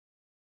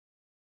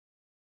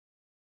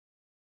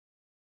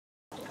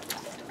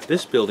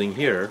this building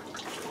here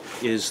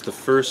is the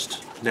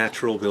first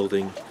natural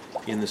building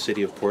in the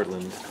city of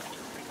Portland,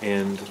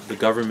 and the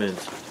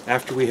government,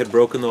 after we had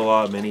broken the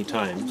law many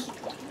times,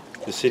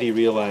 the city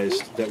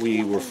realized that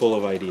we were full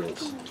of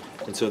ideas,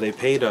 and so they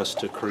paid us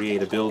to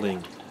create a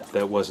building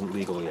that wasn't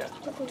legal yet.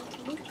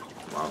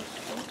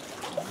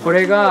 こ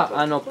れが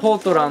ポー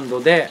トラン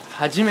ドで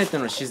初めて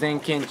の自然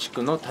建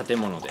築の建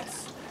物で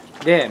す。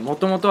で、も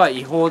ともとは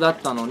違法だっ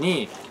たの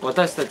に、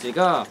私たち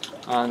が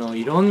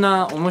いろん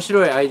な面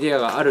白いアイデア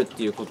があるっ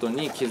ていうこと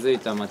に気づい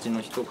た町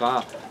の人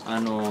が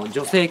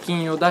助成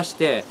金を出し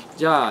て、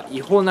じゃあ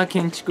違法な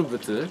建築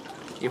物、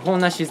違法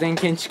な自然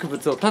建築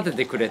物を建て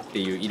てくれって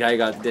いう依頼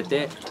が出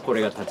て、こ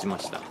れが建ちま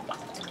した。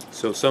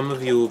So some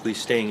of you will be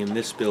staying in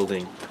this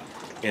building,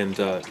 and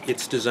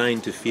it's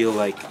designed to feel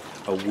like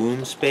a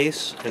womb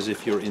space, as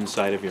if you're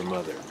inside of your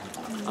mother.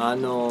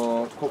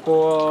 こ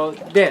こ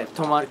で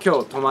今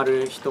日泊ま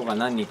る人が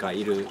何人か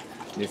いる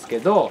んですけ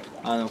ど、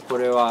こ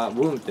れはウ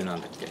ームってな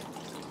んだっけ？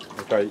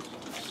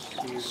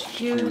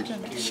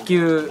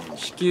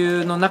子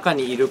宮の中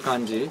にいる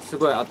感じ、す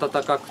ごい暖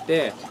かく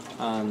て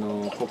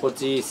心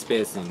地いいス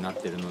ペースにな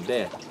ってるの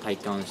で体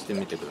感して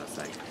みてくだ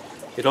さい。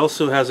It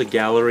also has a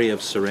gallery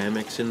of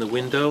ceramics in the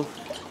window,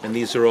 and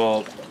these are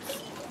all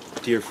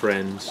dear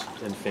friends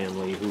and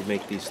family who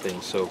make these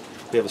things, so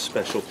we have a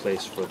special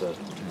place for their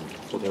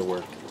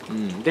work.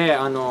 で、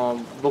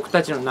僕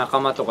たちの仲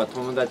間とか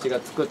友達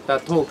が作った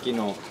陶器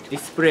のディ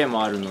スプレイ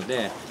もあるの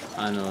で、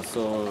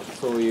そ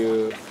う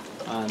いう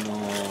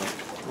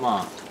ま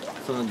あ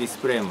そのディス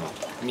プレイも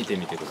見て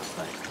みてくだ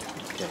さい。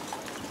Okay.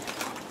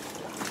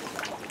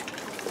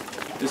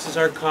 This is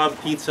our Cobb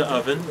pizza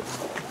oven.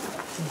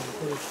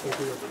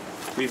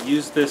 We've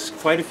used this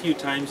quite a few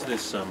times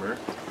this summer,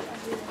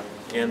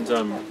 and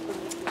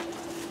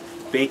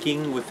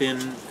baking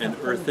within an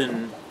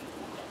earthen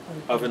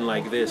oven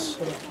like this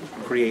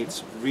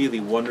creates really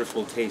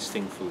wonderful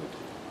tasting food.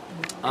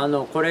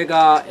 これ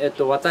が、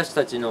私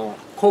たちの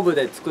コブ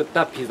で作っ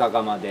たピザ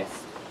窯で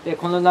す。で、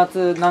この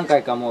夏何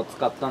回かもう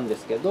使ったんで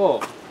すけ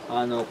ど、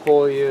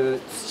こういう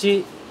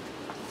土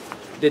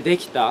でで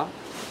きた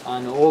オ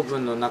ーブ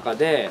ンの中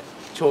で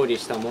調理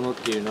したものっ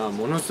ていうのは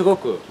ものすご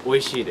く美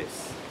味しいで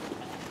す。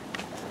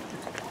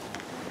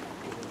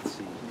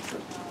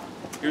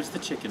Here's the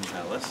chicken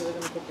palace.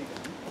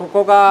 こ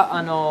こが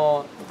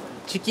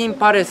チキン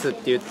パレスっ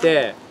て言っ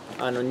て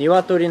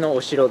鶏の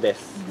お城で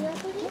す。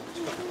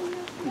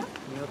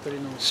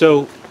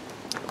So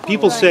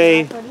people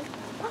say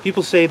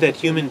that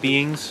human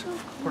beings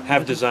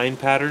have design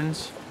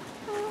patterns,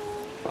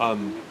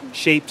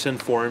 shapes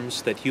and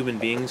forms that human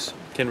beings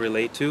can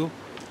relate to.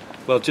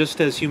 Well, just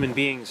as human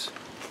beings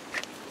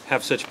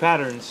have such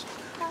patterns,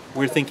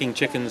 we're thinking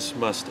chickens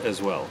must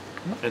as well.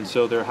 And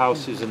so their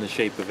house is in the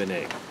shape of an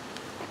egg.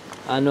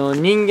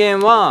 人間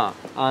は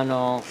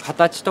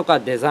形とか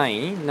デザ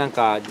イン、なん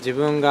か自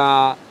分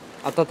が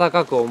温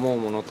かく思う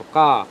ものと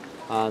か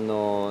な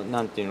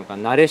んていうのか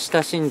慣れ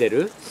親しんで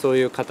るそう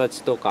いう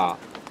形とか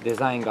デ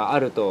ザインがあ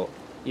ると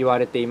言わ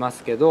れていま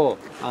すけど、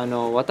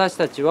私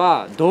たち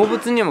は動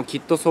物にもき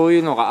っとそうい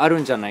うのがあ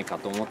るんじゃないか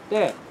と思っ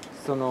て、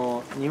そ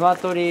の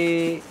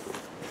鶏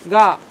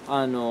が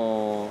な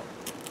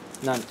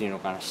んていうの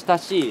かな親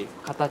しい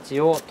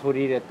形を取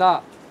り入れ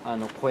た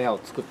小屋を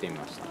作ってみ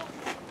ました。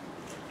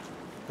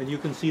And you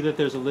can see that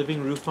there's a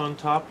living roof on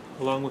top,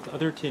 along with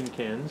other tin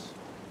cans.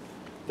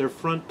 Their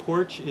front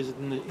porch is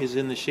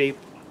in the shape.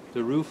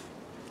 The roof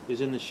is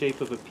in the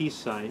shape of a peace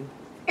sign.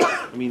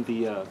 I mean,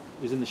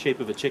 is in the shape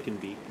of a chicken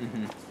beak.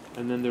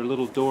 And then their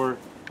little door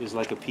is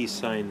like a peace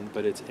sign,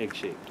 but it's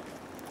egg-shaped.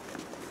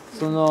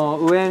 その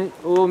上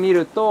を見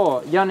る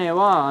と屋根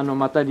は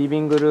またリビ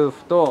ングルー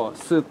フと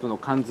スープの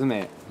缶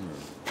詰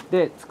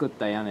で作っ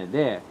た屋根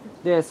で、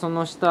そ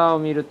の下を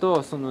見る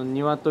とその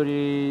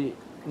鶏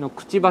の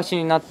くちばし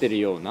になってる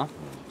ような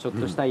ちょっ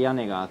とした屋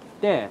根があっ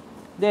て、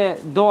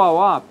でドア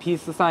はピー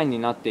スサインに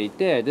なってい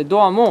て、で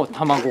ドアも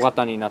卵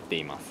型になって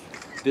います。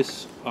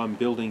This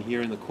building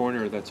here in the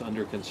corner that's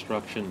under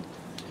construction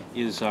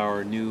is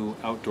our new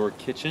outdoor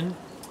kitchen,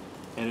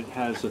 and it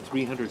has a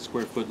 300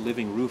 square foot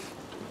living roof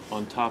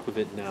on top of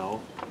it now.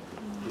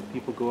 If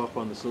people go up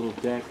on this little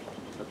deck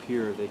up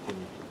here, they can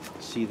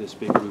see this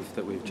big roof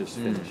that we've just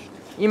finished.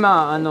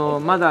 今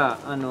まだ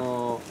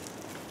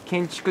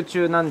建築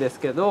中なんです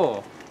け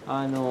ど、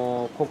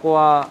ここ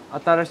は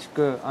新し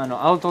く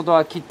アウトド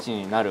アキッチ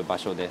ンになる場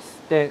所です。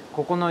で、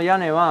ここの屋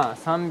根は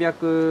300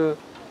フ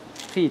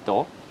ィー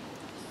ト、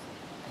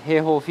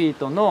平方フィー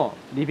トの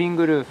リビン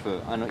グルー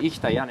フ、生き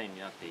た屋根に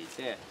なってい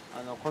て、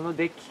この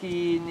デッ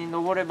キに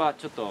登れば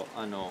ちょっと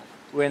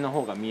上の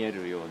方が見え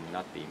るように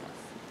なっていま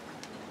す。